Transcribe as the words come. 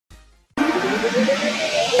Good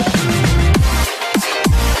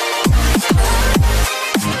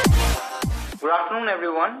afternoon,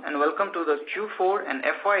 everyone, and welcome to the Q4 and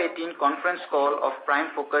FY18 conference call of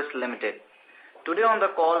PFOCUS Limited. Today on the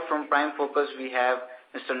call from PFOCUS, we have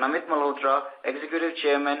Mr. Namit Malhotra, Executive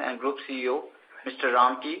Chairman and Group CEO, Mr.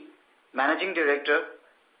 Ramki, Managing Director,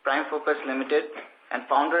 PFOCUS Limited, and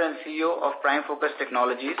Founder and CEO of PFOCUS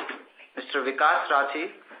Technologies, Mr. Vikas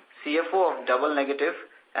Rathi, CFO of Double Negative,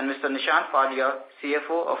 and Mr. Nishant Fadia,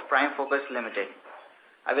 CFO of PFOCUS Limited.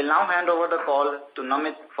 I will now hand over the call to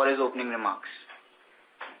Namit for his opening remarks.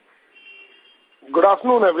 Good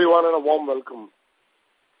afternoon, everyone, and a warm welcome.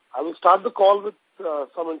 I will start the call with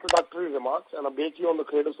some introductory remarks and update you on the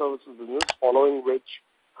creative services business, following which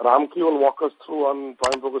Ramki will walk us through on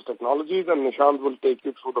PFOCUS Technologies and Nishant will take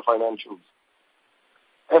you through the financials.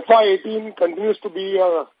 FY18 continues to be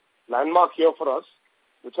a landmark year for us,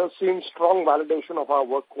 which has seen strong validation of our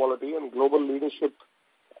work quality and global leadership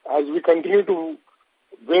as we continue to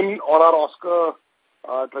win on our Oscar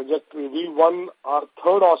trajectory. We won our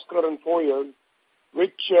third Oscar in 4 years,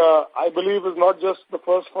 which I believe is not just the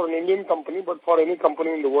first for an Indian company, but for any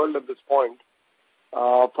company in the world at this point,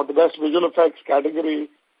 for the best visual effects category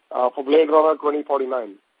for Blade Runner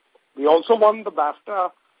 2049. We also won the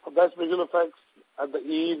BAFTA for best visual effects at the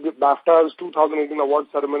BAFTA's 2018 award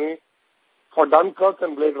ceremony for Dunkirk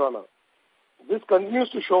and Blade Runner. This continues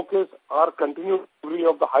to showcase our continued delivery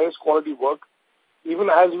of the highest quality work, even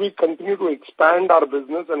as we continue to expand our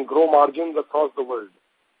business and grow margins across the world.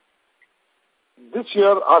 This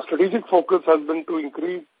year, our strategic focus has been to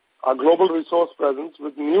increase our global resource presence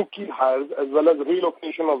with new key hires as well as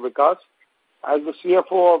relocation of Vikas as the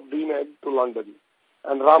CFO of DNEG to London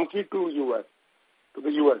and Ramki to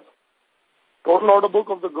the US. Total order book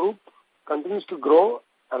of the group continues to grow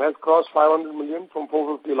and has crossed 500 million from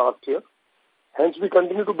 450 last year. Hence, we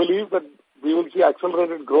continue to believe that we will see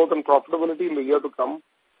accelerated growth and profitability in the year to come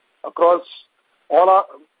across all our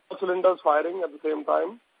cylinders firing at the same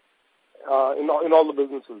time in all the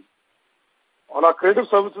businesses. On our creative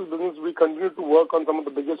services business, we continue to work on some of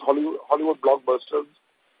the biggest Hollywood blockbusters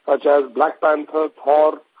such as Black Panther,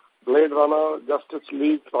 Thor, Blade Runner, Justice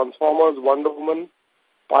League, Transformers, Wonder Woman,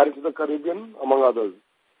 Pirates of the Caribbean, among others.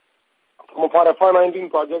 Some of our FY19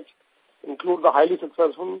 projects include the highly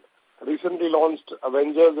successful recently launched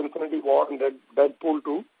Avengers Infinity War and Deadpool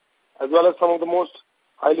 2, as well as some of the most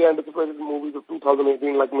highly anticipated movies of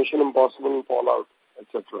 2018 like Mission Impossible, Fallout,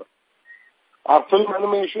 etc. Our film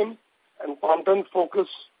animation and content focus,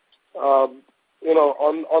 on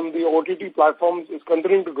the OTT platforms is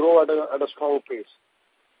continuing to grow at a strong pace.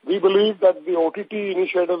 We believe that the OTT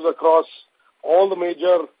initiatives across all the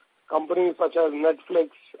major companies such as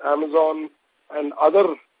Netflix, Amazon, and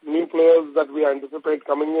other new players that we anticipate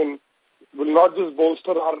coming in will not just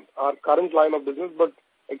bolster our current line of business, but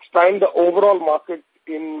expand the overall market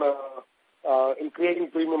in creating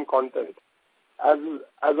premium content. As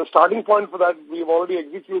a starting point for that, we've already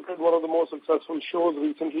executed one of the most successful shows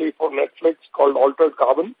recently for Netflix called Altered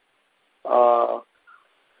Carbon.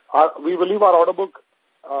 We believe our order book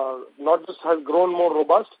not just has grown more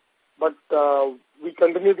robust, but we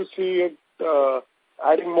continue to see it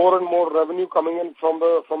adding more and more revenue coming in from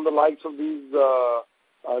the likes of these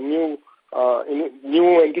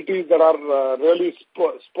new entities that are really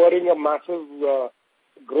spurring a massive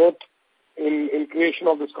growth in creation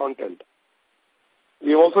of this content.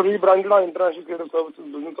 We also rebranded our international creative services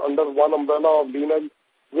business under one umbrella of DNEG,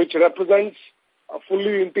 which represents a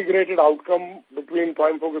fully integrated outcome between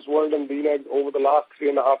PFOCUS World and DNEG over the last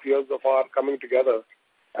 3.5 years of our coming together,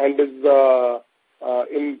 and is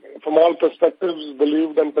from all perspectives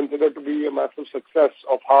believed and considered to be a massive success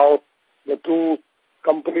of how the two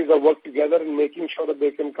companies have worked together in making sure that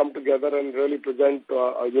they can come together and really present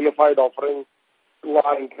a unified offering to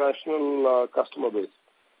our international customer base.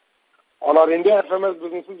 On our India FMS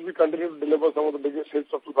businesses, we continue to deliver some of the biggest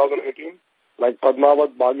hits of 2018, like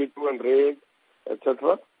Padmavat, Baghi 2, and Raid,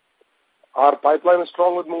 etc. Our pipeline is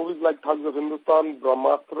strong with movies like Thugs of Hindustan,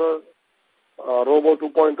 Brahmastra, Robo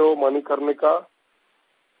 2.0, Manikarnika,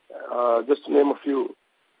 just to name a few.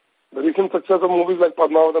 The recent success of movies like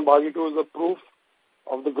Padmavat and Baghi 2 is a proof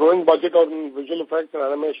of the growing budget on visual effects and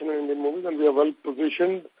animation in Indian movies, and we are well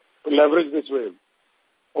positioned to leverage this wave.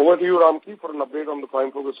 Over to you, Ramki, for an update on the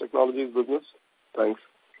PFOCUS Technologies business. Thanks.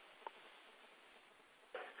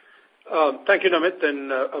 Thank you, Namit,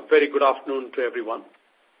 and a very good afternoon to everyone.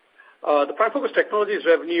 The PFOCUS Technologies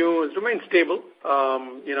revenue has remained stable,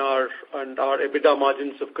 and our EBITDA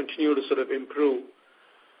margins have continued to sort of improve.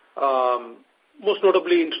 Most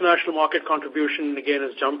notably, international market contribution, again,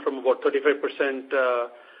 has jumped from about 35%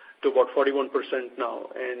 to about 41% now.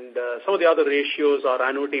 And some of the other ratios, our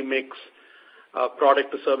annuity mix,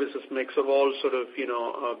 product to services mix, have all sort of,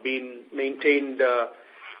 been maintained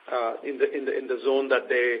in the zone that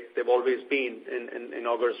they've always been in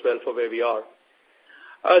augurs well for where we are.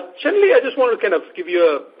 Generally, I just want to kind of give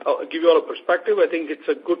you all a perspective. I think it's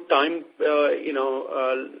a good time,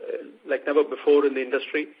 like never before in the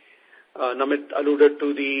industry. Namit alluded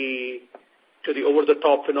to the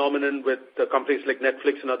over-the-top phenomenon with companies like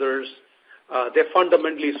Netflix and others. They're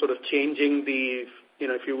fundamentally sort of changing the,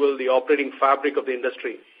 if you will, the operating fabric of the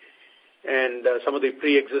industry, and some of the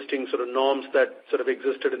pre-existing sort of norms that sort of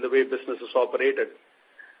existed in the way businesses operated.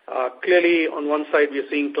 Clearly, on one side, we are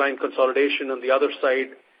seeing client consolidation. On the other side,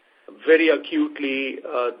 very acutely,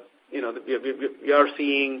 we are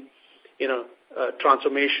seeing,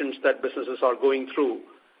 transformations that businesses are going through,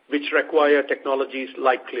 which require technologies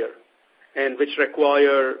like Qtr, and which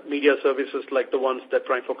require media services like the ones that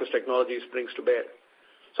PrimeFocus Technologies brings to bear.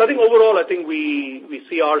 So I think overall, I think we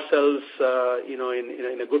see ourselves,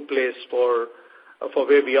 in a good place for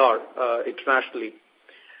where we are internationally.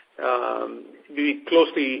 We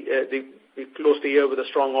closed the year with a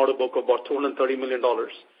strong order book of about $230 million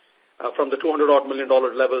from the $200-odd million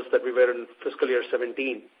levels that we were in fiscal year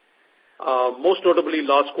 17. Most notably,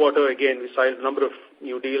 last quarter, again, we signed a number of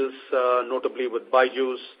new deals, notably with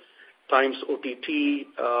Byju's, Times OTT,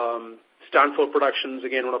 Stanford Productions,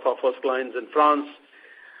 again, one of our first clients in France.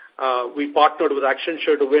 We partnered with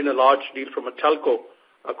Accenture to win a large deal from a telco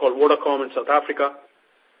called Vodacom in South Africa,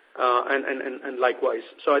 and likewise.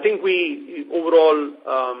 So I think we overall,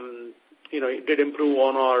 did improve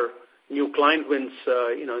on our new client wins,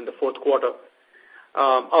 in the fourth quarter.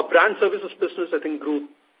 Our brand services business, I think, grew,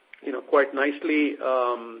 quite nicely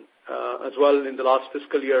as well in the last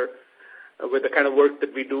fiscal year with the kind of work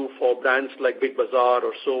that we do for brands like Big Bazaar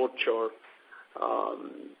or Soch or,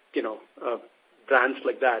 brands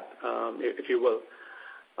like that, if you will.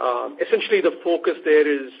 Essentially, the focus there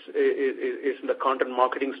is in the content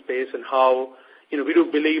marketing space and how, we do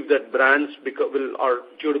believe that brands are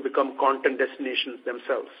due to become content destinations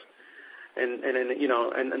themselves. And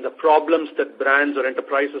the problems that brands or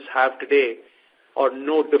enterprises have today are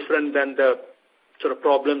no different than the sort of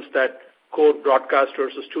problems that core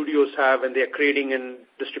broadcasters or studios have when they are creating and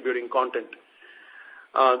distributing content.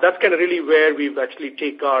 That's kind of really where we've actually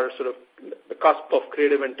take our sort of the cusp of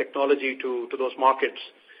creative and technology to those markets.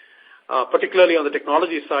 Particularly on the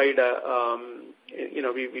technology side,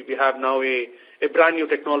 we have now a brand new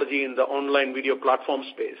technology in the online video platform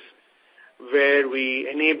space, where we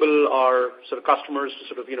enable our sort of customers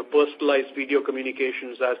to sort of, personalize video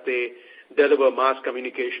communications as they deliver mass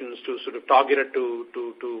communications to sort of target it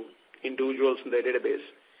to individuals in their database.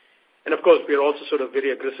 And of course, we are also sort of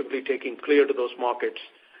very aggressively taking Qtr to those markets,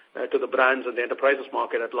 to the brands and the enterprises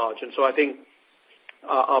market at large. And so I think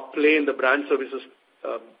our play in the brand services,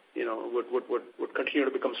 would continue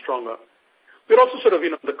to become stronger. We're also sort of,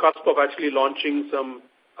 the cusp of actually launching some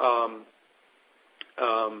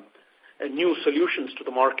new solutions to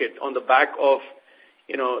the market on the back of,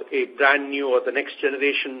 a brand new or the next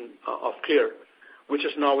generation of Qtr, which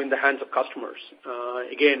is now in the hands of customers.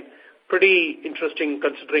 Again, pretty interesting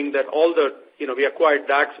considering that all the, we acquired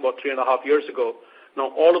DAX about 3.5 years ago.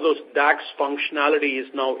 Now all of those DAX functionality is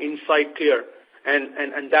now inside Qtr,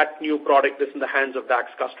 and that new product is in the hands of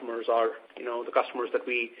DAX customers, the customers that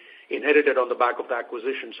we inherited on the back of the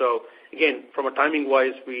acquisition. So again, from a timing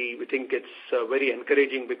wise, we think it's very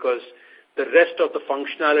encouraging because the rest of the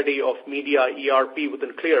functionality of media ERP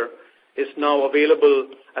within Qtr is now available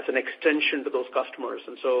as an extension to those customers.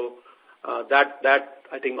 And so that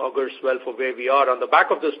I think augurs well for where we are. On the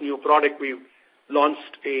back of this new product, we've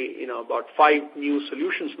launched about 5 new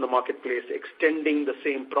solutions in the marketplace, extending the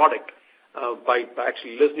same product by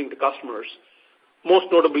actually listening to customers. Most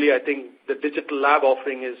notably, I think the digital lab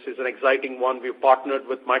offering is an exciting one. We've partnered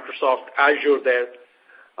with Microsoft Azure there,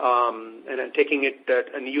 and then taking it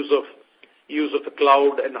and use of the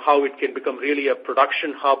cloud and how it can become really a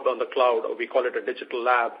production hub on the cloud, or we call it a digital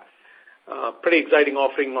lab. Pretty exciting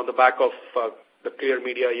offering on the back of the Qtr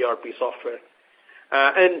Media ERP software.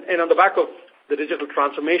 And on the back of the digital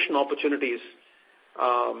transformation opportunities,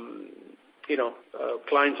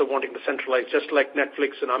 clients are wanting to centralize, just like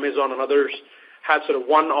Netflix and Amazon and others have sort of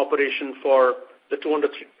one operation for the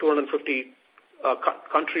 250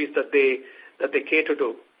 countries that they cater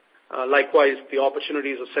to. Likewise, the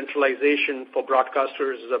opportunities of centralization for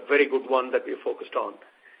broadcasters is a very good one that we're focused on.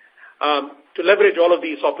 To leverage all of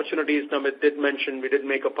these opportunities, Namit did mention, we did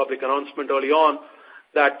make a public announcement early on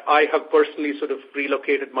that I have personally sort of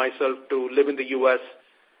relocated myself to live in the U.S.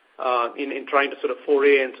 In trying to sort of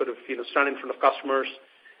foray and sort of stand in front of customers.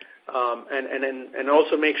 and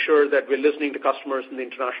also make sure that we're listening to customers in the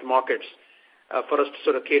international markets for us to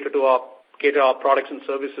sort of cater our products and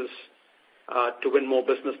services to win more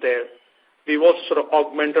business there. We've also sort of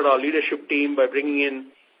augmented our leadership team by bringing in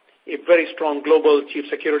a very strong global chief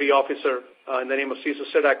security officer in the name of Cesar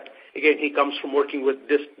Sidak. Again, he comes from working with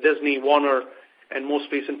Disney, Warner, and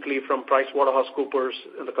most recently from PricewaterhouseCoopers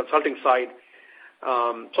on the consulting side.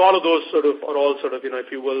 So all of those are all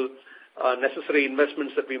if you will, necessary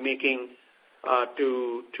investments that we're making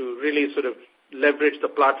to really sort of leverage the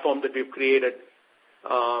platform that we've created,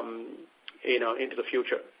 into the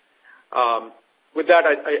future. With that,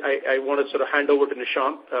 I want to sort of hand over to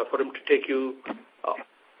Nishant for him to take you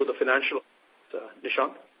to the financial.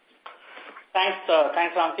 Nishant. Thanks,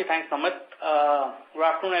 Ramki. Thanks, Amit. Good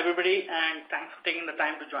afternoon, everybody, and thanks for taking the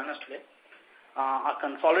time to join us today. Our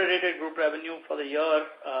consolidated group revenue for the year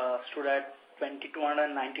stood at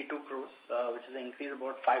 2,292 crores, which is an increase of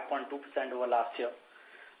about 5.2% over last year.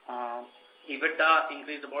 EBITDA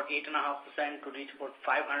increased about 8.5% to reach about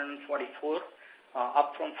 544,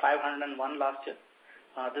 up from 501 last year.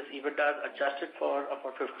 This EBITDA is adjusted for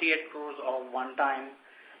about 58 crores of one-time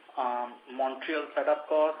Montreal setup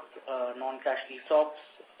costs, non-cash ESOPs,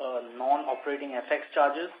 non-operating FX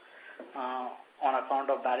charges on account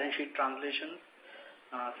of balance sheet translations,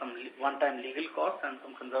 some one-time legal costs, and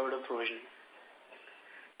some conservative provisioning.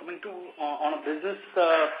 Coming to on a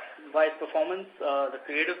business-wise performance, the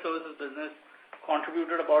creative services business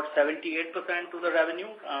contributed about 78% to the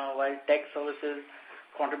revenue, while tech services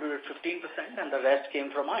contributed 15%, and the rest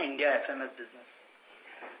came from our India FMS business.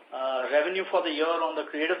 Revenue for the year on the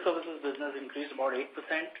creative services business increased about 8%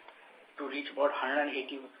 to reach about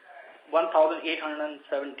 1,817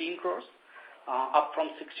 crores, up from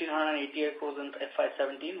 1,688 crores in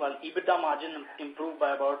FY17, while EBITDA margin improved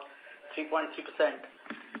by about 3.3%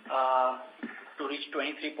 to reach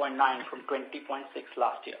 23.9 from 20.6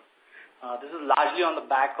 last year. This is largely on the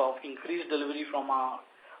back of increased delivery from our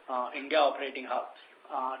India operating hubs.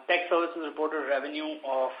 Tech services reported revenue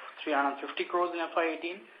of 350 crores in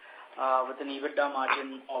FY18 with an EBITDA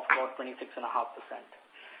margin of about 26.5%.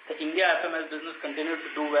 The India FMS business continued to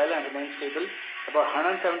do well and remain stable, about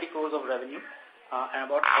 170 crores of revenue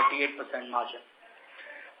and about 38% margin.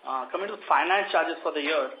 Coming to finance charges for the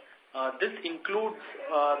year, this includes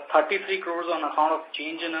 33 crores on account of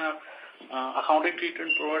change in accounting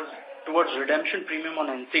treatment towards redemption premium on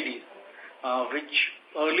NCDs, which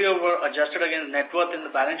earlier were adjusted against net worth in the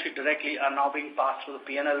balance sheet directly, are now being passed through the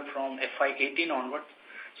P&L from FY18 onwards.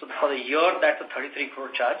 So for the year, that's a 33 crore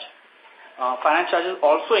charge. Finance charges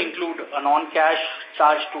also include a non-cash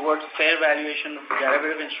charge towards fair valuation of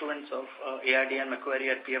derivative instruments of AID and Macquarie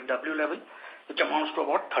at PFW level, which amounts to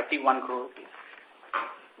about 31 crore rupees.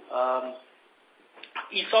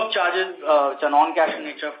 ESOP charges, which are non-cash in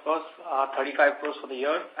nature, of course, are 35 crores for the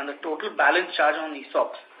year, and the total balance charge on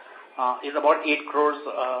ESOPs is about 8 crores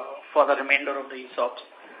for the remainder of the ESOPs,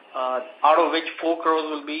 out of which 4 crores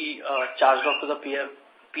will be charged off to the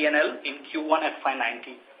P&L in Q1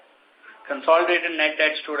 FY19. Consolidated net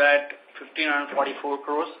debt stood at 1,544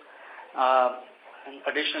 crores. And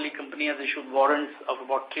additionally, company has issued warrants of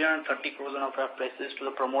about 330 crores on our places to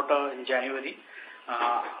the promoter in January,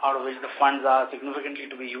 out of which the funds are significantly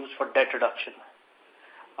to be used for debt reduction.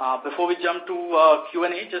 Before we jump to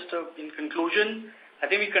Q&A, just in conclusion, I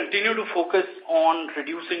think we continue to focus on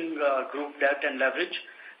reducing group debt and leverage,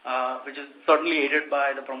 which is certainly aided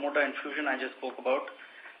by the promoter infusion I just spoke about.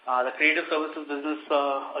 The creative services business,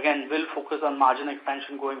 again, will focus on margin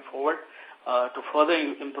expansion going forward to further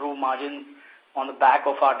improve margins on the back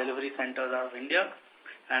of our delivery centers out of India.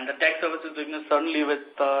 And the tech services business, certainly with,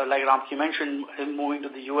 like Ramki mentioned, him moving to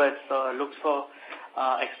the US, looks for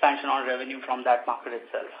expansion on revenue from that market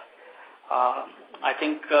itself. I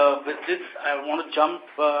think with this, I want to jump.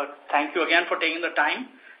 Thank you again for taking the time,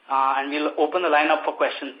 and we'll open the line up for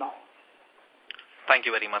questions now. Thank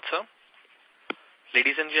you very much, sir.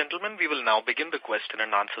 Ladies and gentlemen, we will now begin the question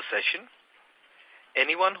and answer session.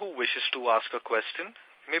 Anyone who wishes to ask a question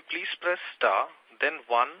may please press star, then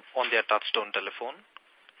 1 on their touchtone telephone.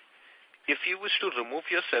 If you wish to remove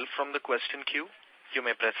yourself from the question queue, you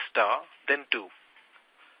may press star, then 2.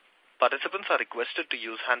 Participants are requested to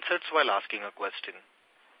use handsets while asking a question.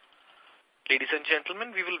 Ladies and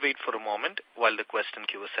gentlemen, we will wait for a moment while the question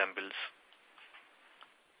queue assembles.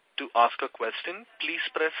 To ask a question, please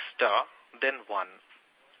press star, then 1.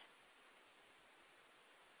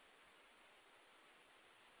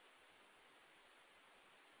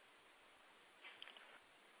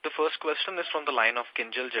 The first question is from the line of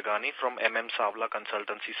Kinjal Jagani from MM Savla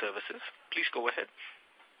Consultancy Services. Please go ahead.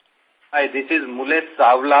 Hi, this is Mulesh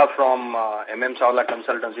Savla from MM Savla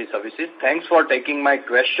Consultancy Services. Thanks for taking my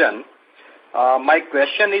question. My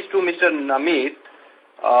question is to Mr. Namit.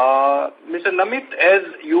 Mr. Namit, as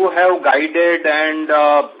you have guided and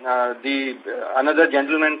another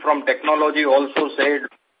gentleman from technology also said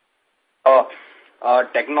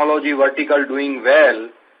technology vertical doing well.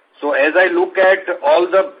 So as I look at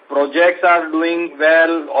all the projects are doing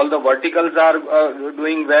well, all the verticals are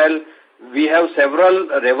doing well, we have several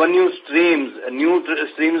revenue streams, new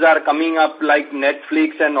streams are coming up like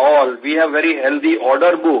Netflix and all. We have very healthy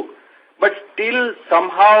order book. But still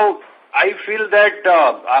somehow I feel that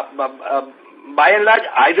by and large,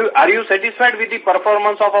 are you satisfied with the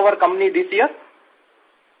performance of our company this year?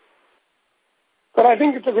 Sir, I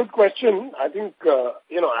think it's a good question. I think,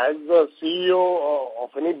 as the CEO of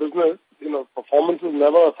any business, performance is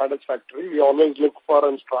never satisfactory. We always look for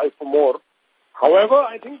and strive for more. However,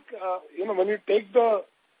 I think, when you take the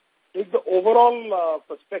overall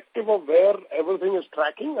perspective of where everything is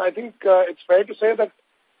tracking, I think it's fair to say that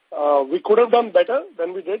we could have done better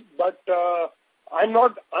than we did, but I'm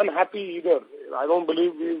not unhappy either. I don't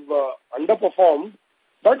believe we've underperformed,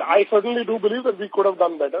 but I certainly do believe that we could have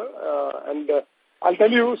done better. And I'll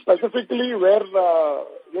tell you specifically where,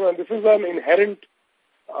 and this is an inherent,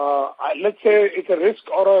 let's say it's a risk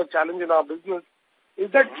or a challenge in our business, is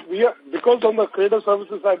that because on the creative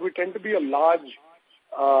services side, we tend to be a large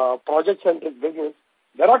project-centric business.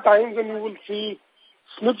 There are times when you will see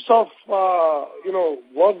slips of,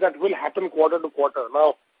 work that will happen quarter to quarter.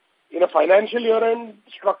 Now, in a financial year-end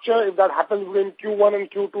structure, if that happens between Q1 and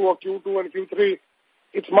Q2 or Q2 and Q3,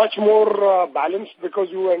 it's much more balanced because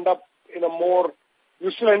you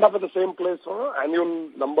still end up at the same place on an annual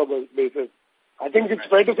number basis. I think it's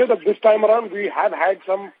fair to say that this time around we have had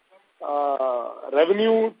some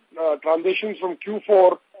revenue transitions from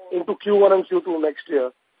Q4 into Q1 and Q2 next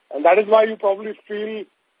year. And that is why you probably feel,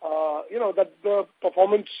 that the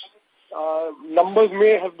performance numbers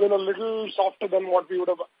may have been a little softer than what we would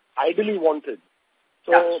have ideally wanted.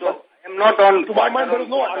 So I'm not on to my mind, there is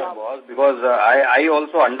no alarm. Because I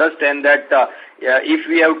also understand that if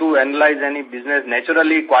we have to analyze any business,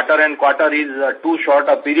 naturally quarter and quarter is too short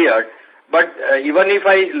a period. But even if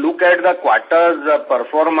I look at the quarter's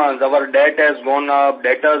performance, our debt has gone up,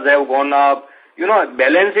 debtors have gone up.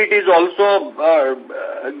 Balance sheet is also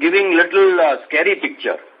giving little scary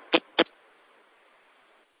picture.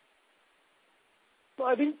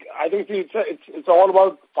 I think it's all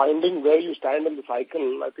about finding where you stand in the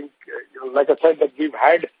cycle. I think, like I said, that we've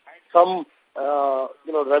had some,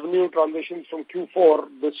 revenue transitions from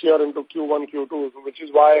Q4 this year into Q1, Q2, which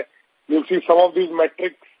is why you'll see some of these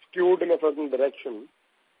metrics skewed in a certain direction.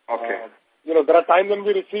 Okay. There are times when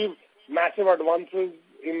we receive massive advances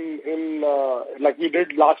in like we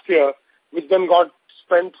did last year, which then got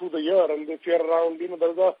spent through the year. And this year around,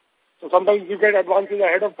 so sometimes you get advances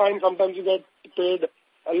ahead of time, sometimes you get paid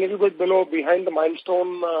a little bit behind the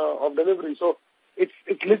milestone of delivery. So it's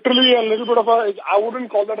literally a little bit of I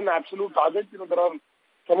wouldn't call that an absolute target. There are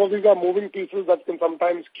some of these are moving pieces that can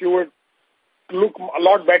sometimes skew it to look a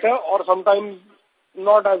lot better or sometimes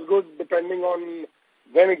not as good depending on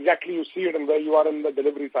when exactly you see it and where you are in the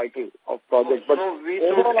delivery cycle of projects. But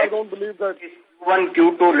overall, I don't believe that Q1,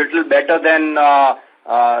 Q2 little better than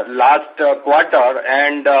last quarter.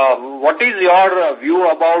 And what is your view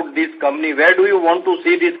about this company? Where do you want to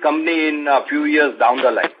see this company in a few years down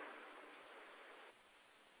the line?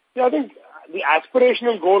 Yeah, I think the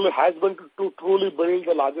aspirational goal has been to truly build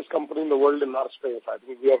the largest company in the world in our space. I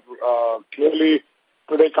think we have clearly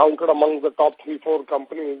today counted among the top 3-4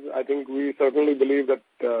 companies. I think we certainly believe that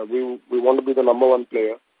we want to be the number one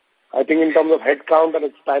player. I think in terms of headcount and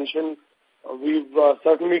expansion, we've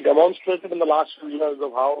certainly demonstrated in the last few years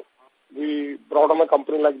of how we brought on a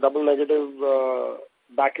company like Double Negative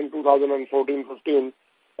back in 2014-15,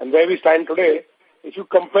 and where we stand today. If you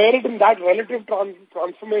compare it in that relative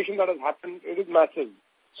transformation that has happened, it is massive.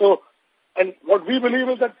 So, and what we believe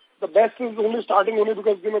is that the best is only starting only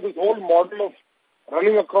because, this whole model of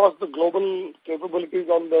running across the global capabilities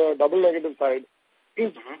on the Double Negative side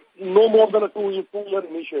is no more than a two-year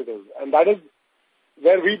initiative. And that is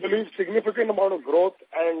where we believe significant amount of growth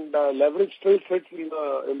and leverage still fits in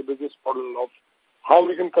the business model of how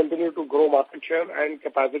we can continue to grow market share and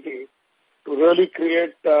capacity to really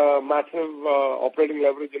create massive operating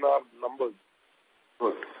leverage in our numbers.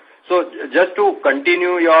 Good. So just to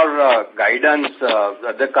continue your guidance,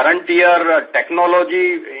 the current year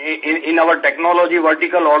technology, in our technology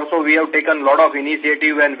vertical also we have taken a lot of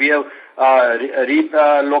initiative and we have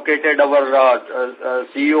relocated our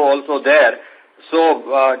CEO also there.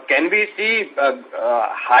 So can we see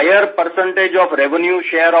higher percentage of revenue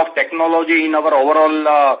share of technology in our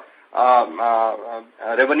overall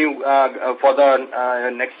revenue for the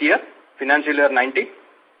next year, financial year 19?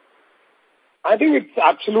 I think it's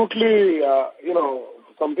absolutely,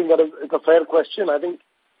 something that it's a fair question. I think,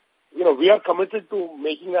 we are committed to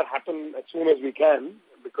making that happen as soon as we can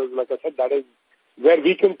because, like I said, that is where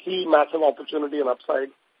we can see massive opportunity and upside.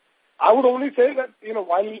 I would only say that,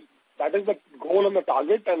 while that is the goal and the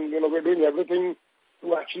target and, we're doing everything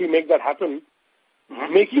to actually make that happen,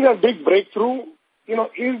 making a big breakthrough,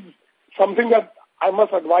 is something that I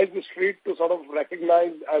must advise the street to sort of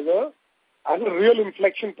recognize as a real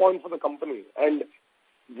inflection point for the company. And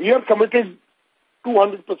we are committed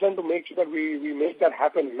 200% to make sure that we make that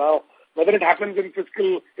happen. Now, whether it happens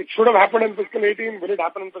it should have happened in fiscal 18, will it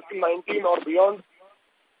happen in fiscal 19 or beyond?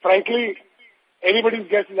 Frankly, anybody's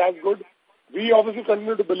guess is as good. We obviously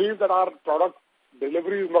continue to believe that our product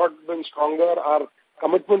delivery has not been stronger. Our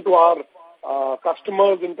commitment to our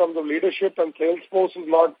customers in terms of leadership and sales force is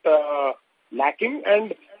not lacking.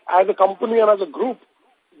 And as a company and as a group,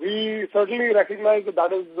 we certainly recognize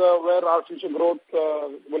that is where our future growth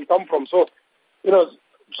will come from. So,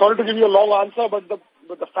 sorry to give you a long answer, but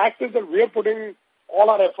the fact is that we are putting all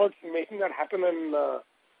our efforts in making that happen. And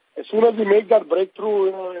as soon as we make that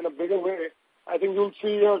breakthrough in a bigger way, I think you'll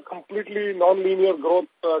see a completely non-linear growth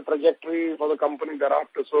trajectory for the company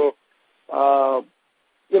thereafter. So,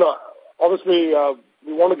 obviously,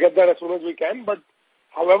 we want to get there as soon as we can. But,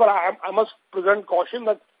 however, I must present caution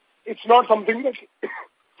that it's not something that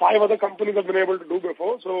 5 other companies have been able to do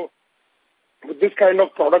before. So, with this kind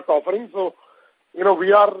of product offering, so,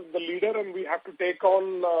 we are the leader and we have to take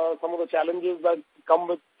on some of the challenges that come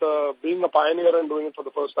with being a pioneer and doing it for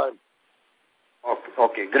the first time.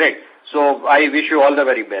 Okay, great. So I wish you all the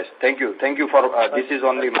very best. Thank you. Thank you for this is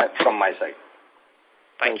only from my side.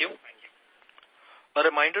 Thank you. A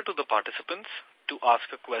reminder to the participants to ask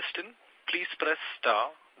a question, please press star,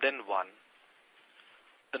 then 1.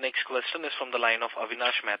 The next question is from the line of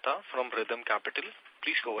Avinash Mehta from Rhythm Capital.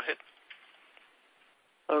 Please go ahead.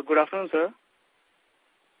 Good afternoon, sir.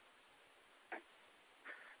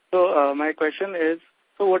 So my question is,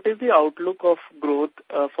 so what is the outlook of growth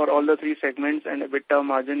for all the 3 segments and EBITDA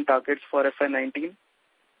margin targets for FY19?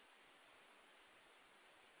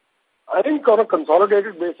 I think on a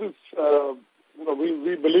consolidated basis,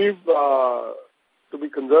 we believe to be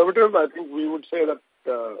conservative. I think we would say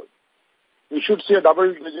that we should see a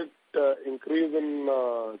double-digit increase in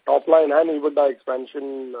top line and EBITDA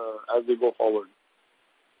expansion as we go forward.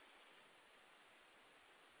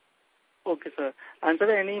 Okay, sir. And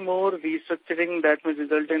sir, any more restructuring that will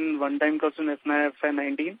result in one-time cost in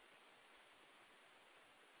FY19?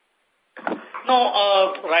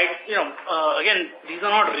 No, again, these are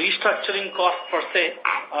not restructuring costs per se,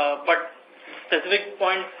 but specific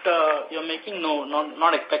point you're making, no,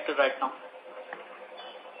 not expected right now.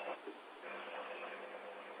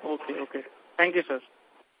 Okay. Thank you, sir.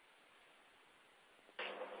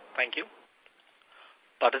 Thank you.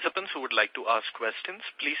 Participants who would like to ask questions,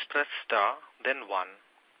 please press star, then 1.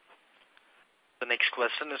 The next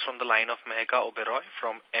question is from the line of Mehka Oberoi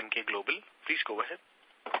from MK Global. Please go ahead.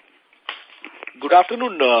 Good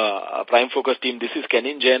afternoon, Prime Focus team. This is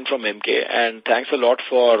Kenin Jain from MK, and thanks a lot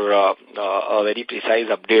for a very precise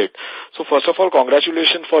update. So first of all,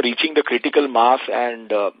 congratulations for reaching the critical mass and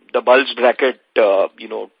the bulge bracket,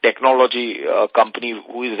 technology company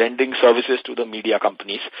who is rendering services to the media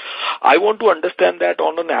companies. I want to understand that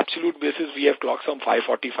on an absolute basis, we have clocked some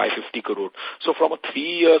 540-550 crore. So from a 3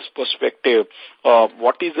 years perspective,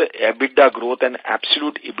 what is the EBITDA growth and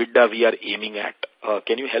absolute EBITDA we are aiming at?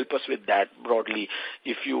 Can you help us with that broadly?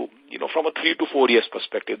 If you from a 3 to 4 years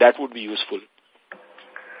perspective, that would be useful.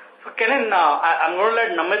 So, Kenin, I'm going to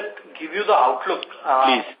let Namit give you the outlook.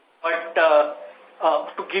 Please. But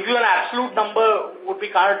to give you an absolute number would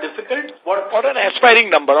be kind of difficult. Or an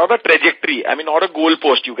aspiring number, or a trajectory. I mean, or a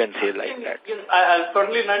goalpost, you can say like that. I'll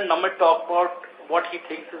certainly let Namit talk about what he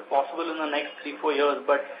thinks is possible in the next 3-4 years.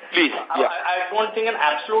 But please, yeah. I don't think an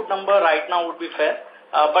absolute number right now would be fair.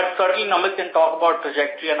 But certainly Namit can talk about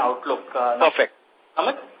trajectory and outlook. Perfect.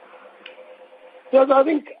 Namit? Yes, I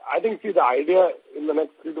think see the idea in the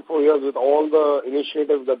next 3 to 4 years with all the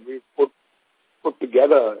initiatives that we've put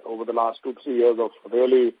together over the last 2-3 years of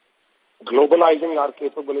really globalizing our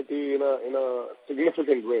capability in a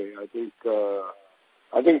significant way.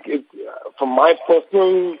 I think it, from my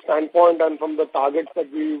personal standpoint and from the targets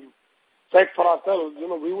that we've set for ourselves,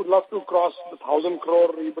 we would love to cross the 1,000 crore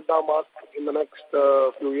EBITDA mark in the next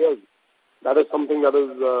few years. That is something that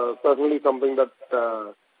is certainly something that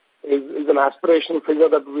is an aspirational figure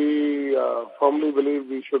that we firmly believe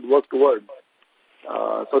we should work towards.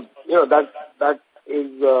 So, that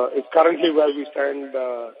is currently where we stand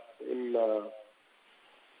in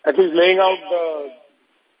at least laying out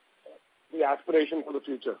the aspiration for the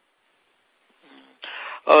future.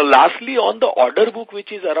 Lastly, on the order book,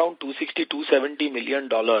 which is around $260-270 million,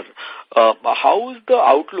 how is the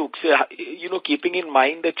outlook, keeping in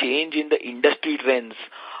mind the change in the industry trends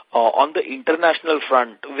on the international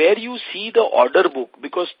front, where you see the order book?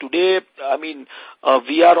 Because today,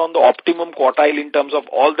 we are on the optimum quartile in terms of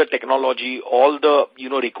all the technology, all the,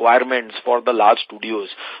 requirements for the large studios.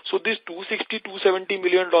 So this $260-270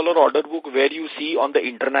 million order book, where you see on the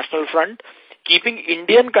international front, keeping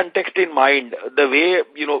Indian context in mind, the way,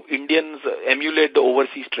 Indians emulate the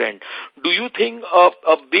overseas trend, do you think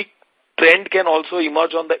a big trend can also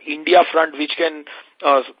emerge on the India front, which can,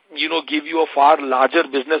 give you a far larger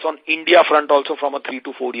business on India front also from a 3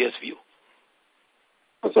 to 4 years view?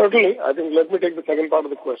 Certainly. I think let me take the second part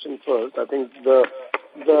of the question first. I think the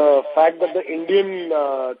fact that the Indian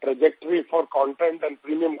trajectory for content and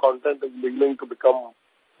premium content is beginning to become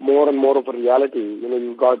more and more of a reality.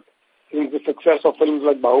 You've got, since the success of films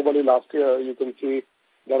like Bahubali last year, you can see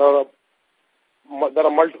there are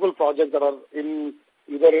multiple projects that are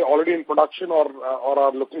either already in production or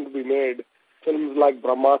are looking to be made. Films like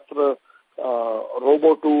Brahmastra,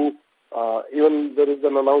 Robo 2, even there is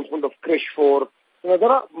an announcement of Qtr4. There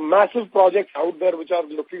are massive projects out there which are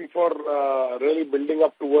looking for really building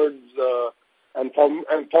up towards and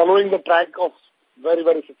following the track of very,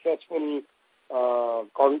 very successful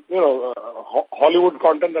Hollywood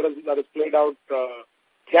content that is played out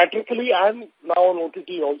theatrically and now on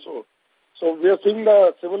OTT also. So we are seeing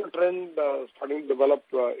the similar trend starting to develop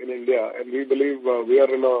in India, and we believe we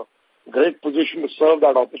are in a great position to serve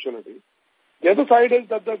that opportunity. The other side is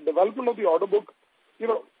that the development of the order book,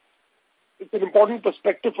 it's an important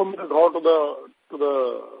perspective for me to draw to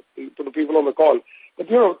the people on the call.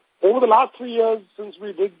 But over the last 3 years since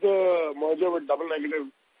we did the merger with Double Negative,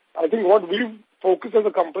 I think what we've focused as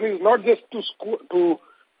a company is not just to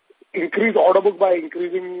increase order book by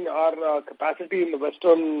increasing our capacity in the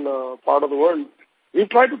western part of the world. We've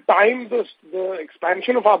tried to time the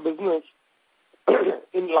expansion of our business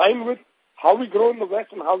in line with how we grow in the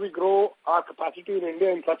West and how we grow our capacity in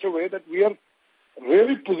India in such a way that we are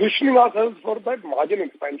really positioning ourselves for that margin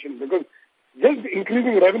expansion. Because just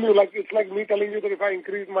increasing revenue, it's like me telling you that if I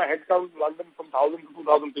increase my headcount in London from 1,000 to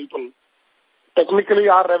 2,000 people, technically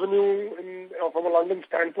our revenue from a London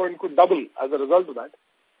standpoint could double as a result of that.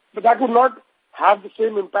 But that would not have the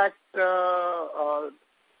same impact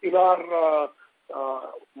in our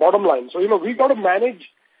bottom line. So, we've got to manage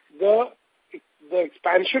the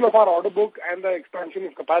expansion of our order book and the expansion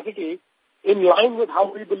of capacity in line with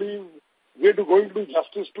how we believe we're going to do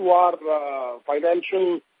justice to our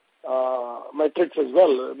financial metrics as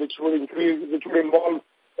well, which would involve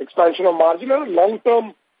expansion of margin and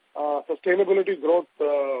long-term sustainability growth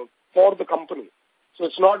for the company. So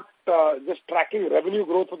it's not just tracking revenue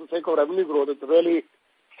growth for the sake of revenue growth. It's really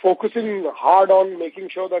focusing hard on making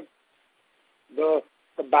sure that the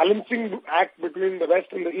balancing act between the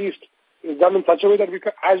West and the East is done in such a way that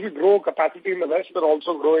as we grow capacity in the West, we're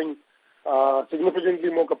also growing significantly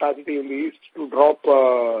more capacity in the East to drop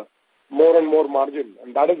more and more margin.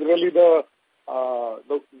 And that is really the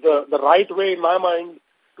right way, in my mind,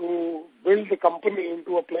 to build the company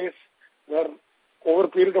into a place where over a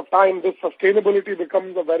period of time, this sustainability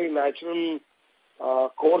becomes a very natural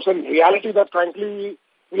course and reality that, frankly,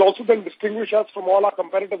 will also then distinguish us from all our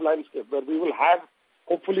competitive landscape, where we will have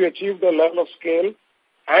hopefully achieved a level of scale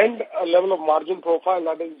and a level of margin profile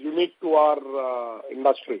that is unique to our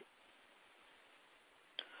industry.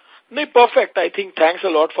 No, perfect. I think thanks a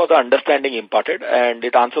lot for the understanding imparted, and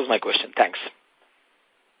it answers my question. Thanks.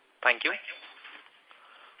 Thank you.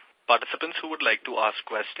 Participants who would like to ask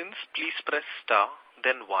questions, please press star,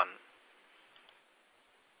 then 1.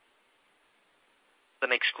 The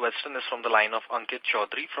next question is from the line of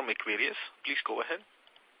Qtr4 from Aquarius. Please go ahead.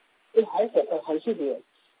 Hi, sir. Harshit here.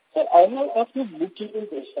 Sir, I have a few bookkeeping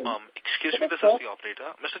questions. Excuse me, this is the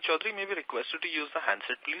operator. Mr. Chaudhary, may we request you to use the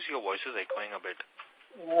handset, please? Your voice is echoing a bit.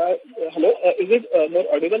 Hello, is it more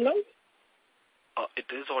audible now? It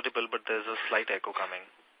is audible, but there's a slight echo coming.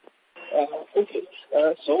 Okay.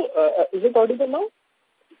 Is it audible now?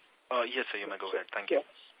 Yes, sir, you may go ahead. Thank you.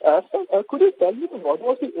 Sir, could you tell me what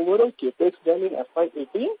was the overall CAPEX done in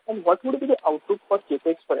FY18 and what would be the outlook for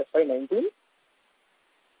CAPEX for FY19?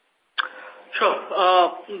 Sure.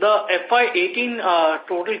 The FY18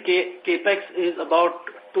 total CAPEX is about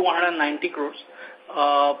 290 crores.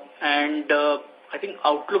 And I think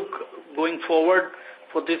outlook going forward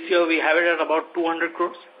For this year, we have it at about 200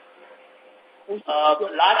 crores.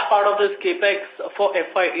 Large part of this capex for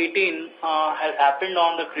FY18 has happened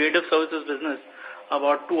on the creative services business,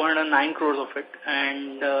 about 209 crores of it,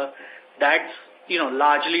 and that's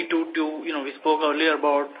largely we spoke earlier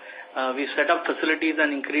about we set up facilities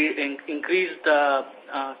and increased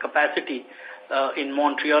capacity in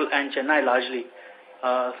Montreal and Chennai largely.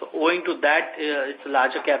 So owing to that, it's a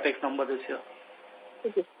larger capex number this year.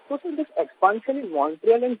 Okay. So this expansion in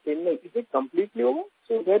Montreal and Chennai, is it completely over?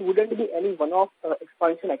 So there wouldn't be any one-off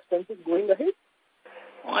expansion expenses going ahead?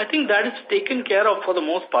 I think that is taken care of for the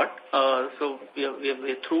most part. So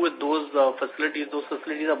we're through with those facilities. Those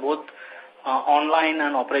facilities are both online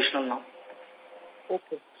and operational now.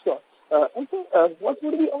 Okay, sure. And so what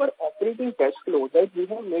would be our operating cash flow that we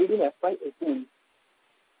have made in FY18?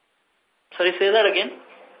 Sorry, say that again.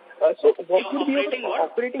 So what would be our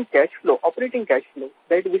operating cash flow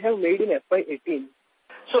that we have made in FY18?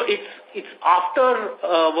 So it's after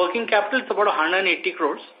working capital, it's about 180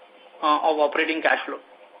 crores of operating cash flow.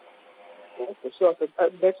 Okay, sure.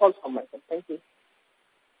 That's all from my side. Thank you.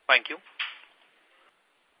 Thank you.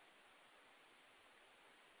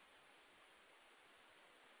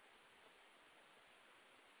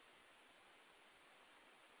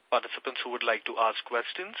 Participants who would like to ask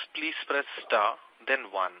questions, please press star,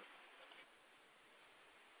 then 1.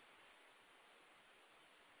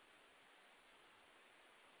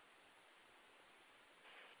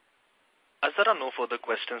 As there are no further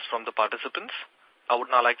questions from the participants, I would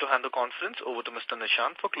now like to hand the conference over to Mr.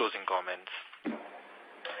 Nishant for closing comments.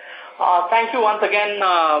 Thank you once again,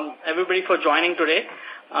 everybody, for joining today.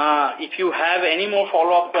 If you have any more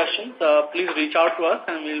follow-up questions, please reach out to us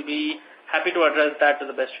and we'll be happy to address that to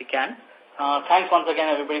the best we can. Thanks once again,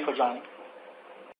 everybody, for joining.